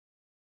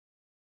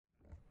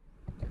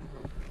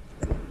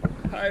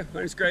Hi, my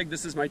name is Greg.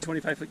 This is my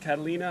 25-foot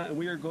Catalina, and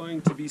we are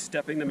going to be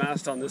stepping the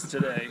mast on this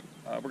today.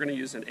 We're going to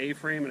use an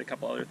A-frame and a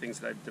couple other things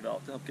that I've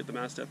developed to help get the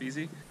mast up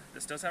easy.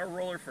 This does have a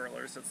roller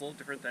furler, so it's a little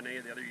different than any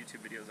of the other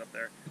YouTube videos up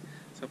there.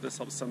 So I hope this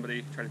helps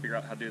somebody try to figure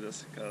out how to do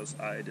this, because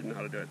I didn't know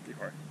how to do it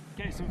before.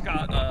 Okay, so we've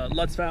got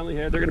Lutz family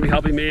here. They're going to be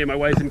helping me. My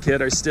wife and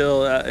kid are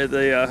still at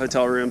the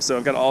hotel room, so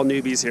I've got all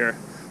newbies here.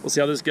 We'll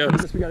see how this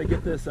goes. We got to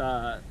get this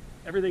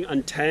everything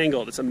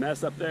untangled. It's a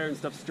mess up there and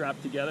stuff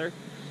strapped together.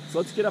 So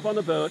let's get up on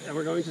the boat and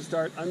we're going to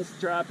start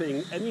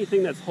unstrapping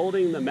anything that's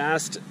holding the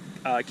mast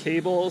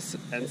cables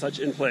and such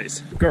in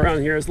place. Go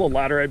around here, this little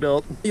ladder I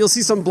built. You'll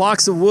see some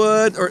blocks of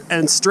wood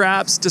and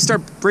straps. Just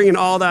start bringing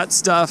all that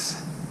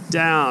stuff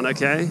down,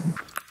 okay?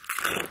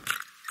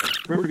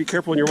 Remember to be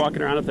careful when you're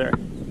walking around up there.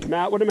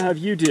 Matt, what I'm gonna have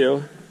you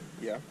do,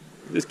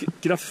 just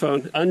get off the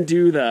phone,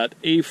 undo that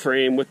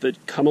A-frame with the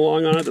come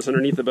along on it that's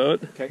underneath the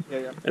boat. Okay,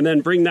 yeah. And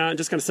then bring that and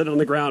just kind of set it on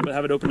the ground, but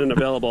have it open and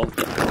available.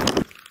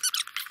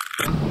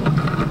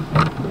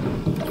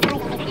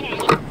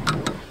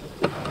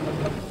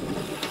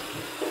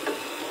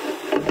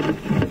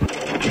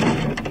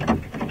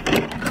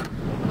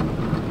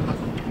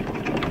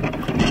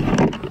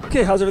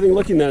 Okay, how's everything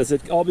looking then? Is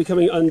it all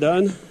becoming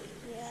undone?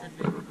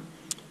 Yeah.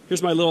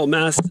 Here's my little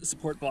mast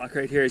support block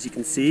right here, as you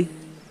can see.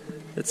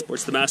 It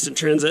supports the mast in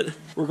transit.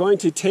 We're going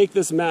to take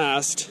this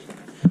mast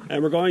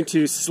and we're going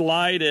to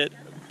slide it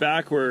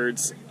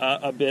backwards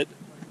a bit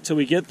till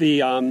we get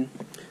the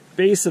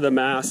base of the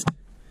mast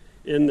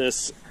in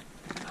this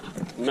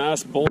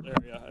mast bolt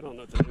area. I don't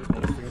know what the name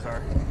of those things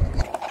are.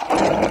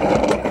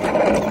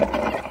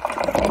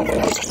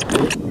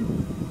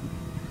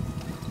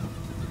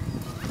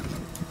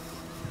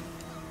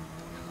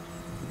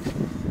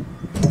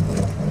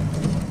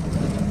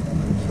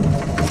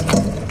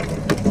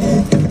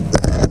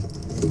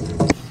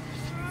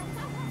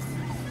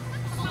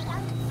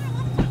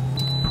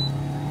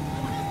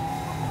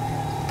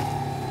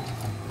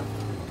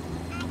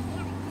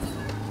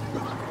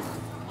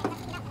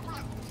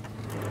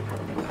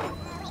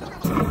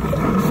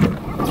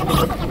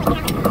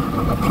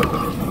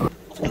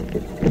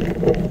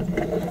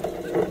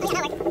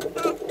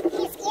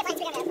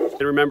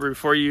 Remember,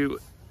 before you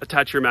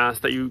attach your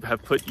mast, that you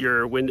have put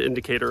your wind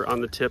indicator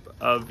on the tip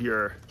of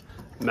your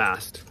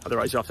mast.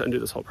 Otherwise, you'll have to undo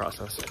this whole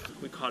process.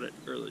 We caught it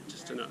early,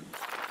 just enough.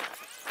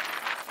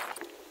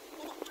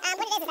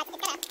 What it is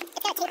it's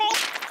got a taper.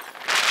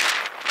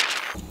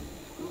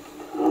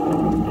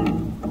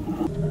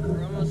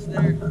 We're almost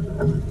there.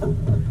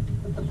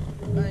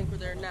 I think we're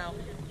there now.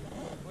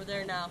 We're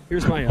there now.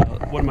 Here's my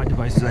one of my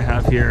devices I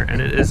have here,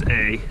 and it is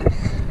a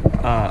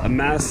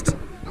mast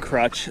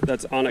crutch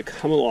that's on a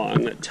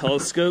come-along that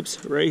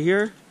telescopes right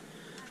here,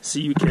 so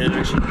you can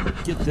actually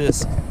get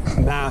this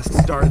mast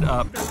started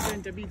up.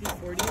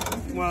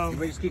 Well,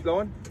 we just keep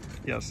going?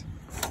 Yes.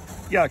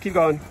 Yeah, keep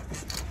going.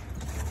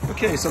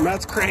 Okay, so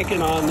Matt's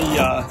cranking on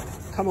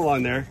the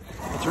come-along there.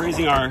 It's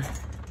raising our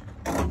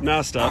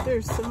mast up.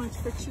 There's so much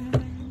friction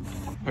in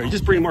there. Are you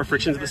just bringing more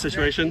friction to the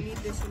situation?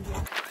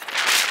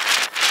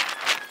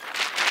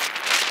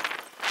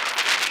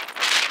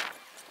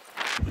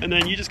 And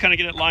then you just kind of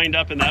get it lined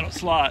up in that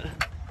slot.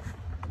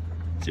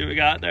 See what we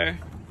got there?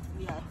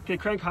 Yeah. Okay,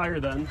 crank higher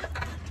then.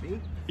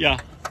 Me? Yeah.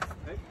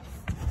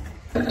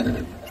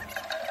 Okay.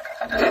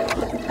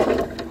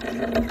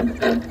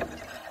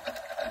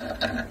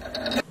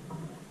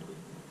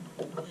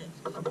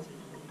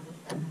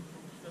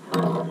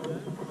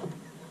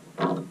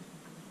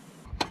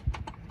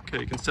 Okay,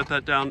 you can set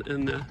that down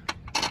in the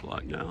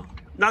block now.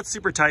 Not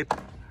super tight.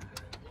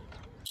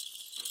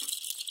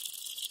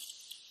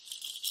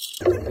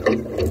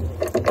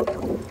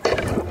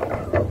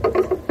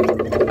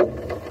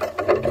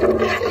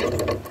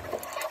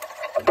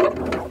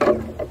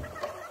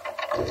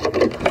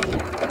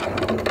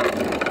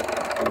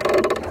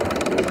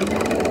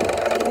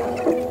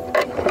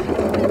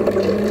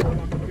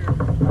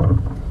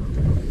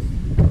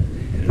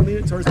 And lean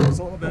it towards us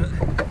a little bit.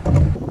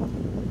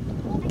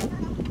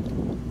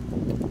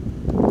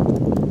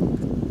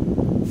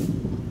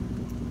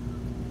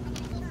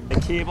 A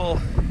cable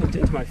hooked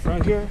into my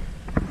front here,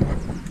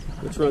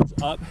 which runs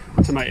up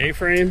to my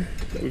A-frame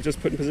that we've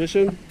just put in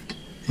position.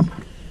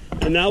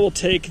 And now we'll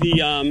take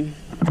the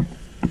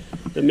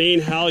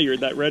main halyard,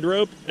 that red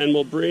rope, and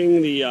we'll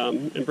bring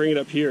it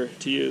up here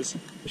to use.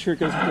 Make sure it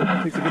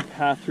takes a good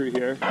path through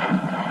here.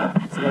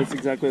 So that's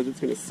exactly where it's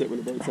going to sit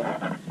when the boat's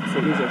out. So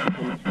it needs to actually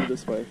come through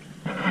this way.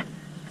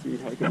 See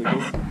how it goes like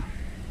this.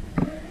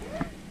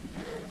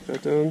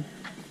 Back down.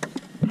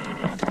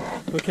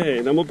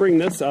 Okay, then we'll bring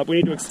this up. We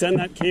need to extend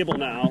that cable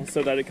now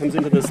so that it comes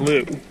into this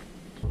loop.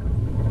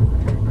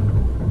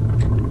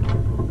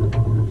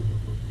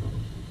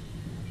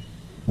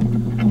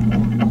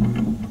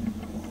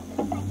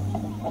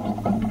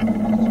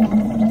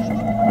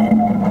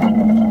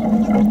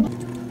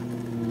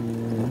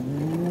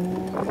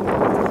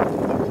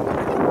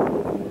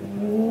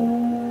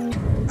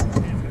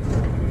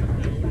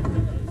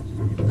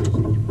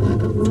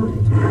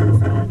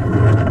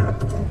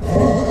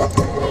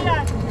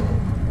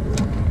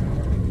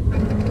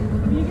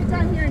 Will you get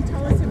down here and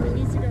tell us if it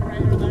needs to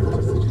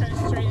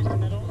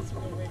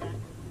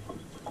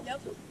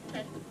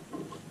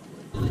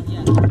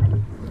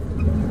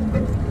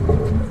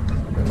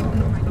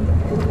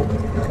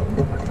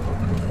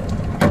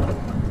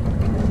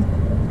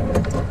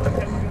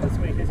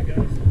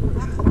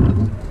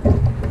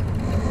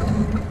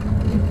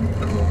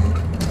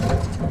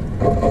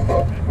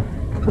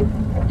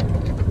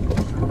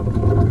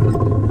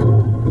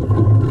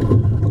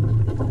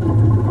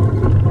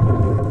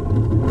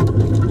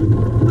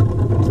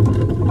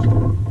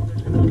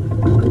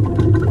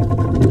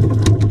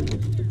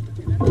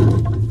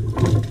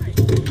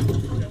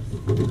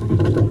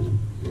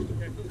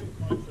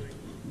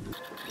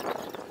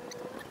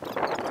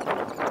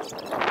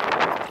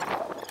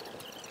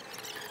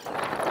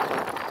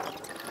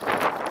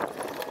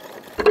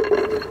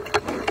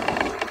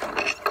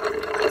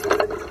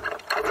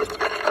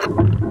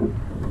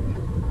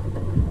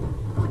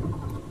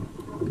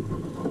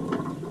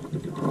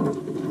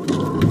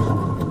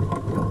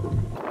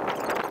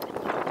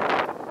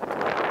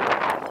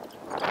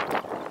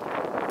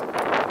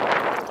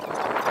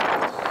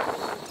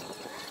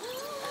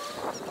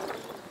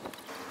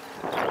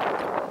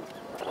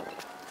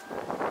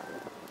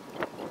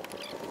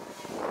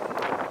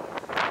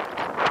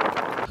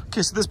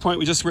Okay, so at this point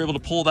we just were able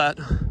to pull that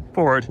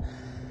forward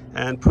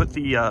and put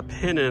the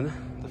pin in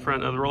the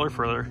front of the roller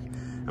furler,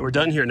 and we're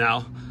done here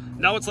now.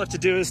 Now what's left to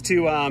do is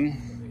to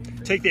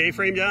take the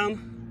A-frame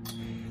down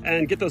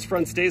and get those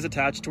front stays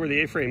attached to where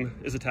the A-frame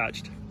is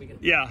attached.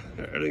 Yeah,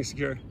 everything's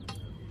secure.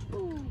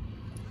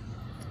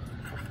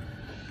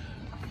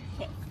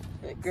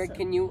 Greg,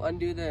 can you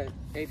undo the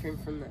A-frame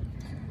from the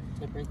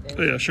tip right there?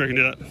 Oh yeah, sure, I can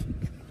do that.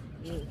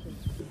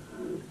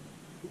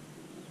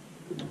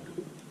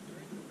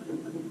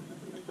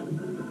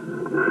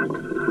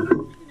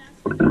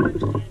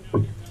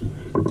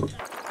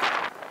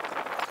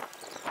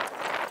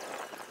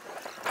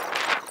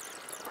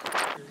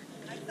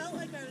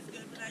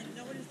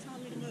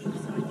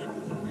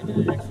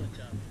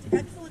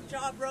 Excellent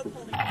job rope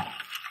holding.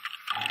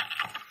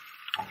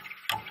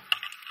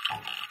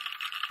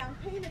 I'm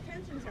paying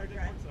attention, Sir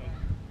Greg.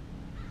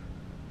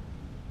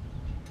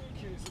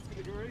 Okay, so it's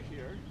going to go right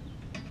here,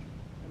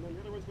 and then the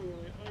other one's going on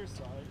the other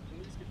side, and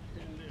these get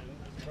pinned in.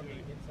 From the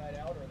inside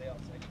out or the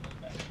outside?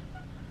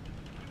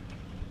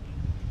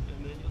 And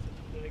then you'll set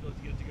the angle to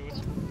get it to go in.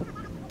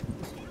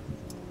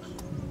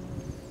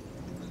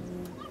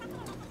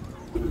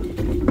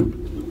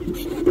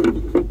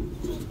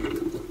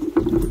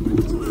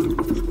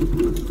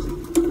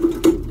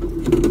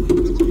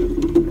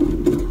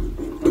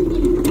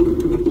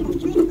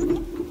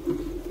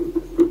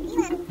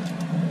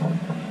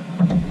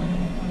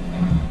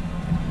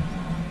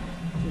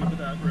 Put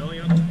that railing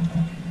up.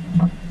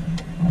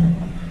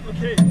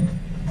 Okay.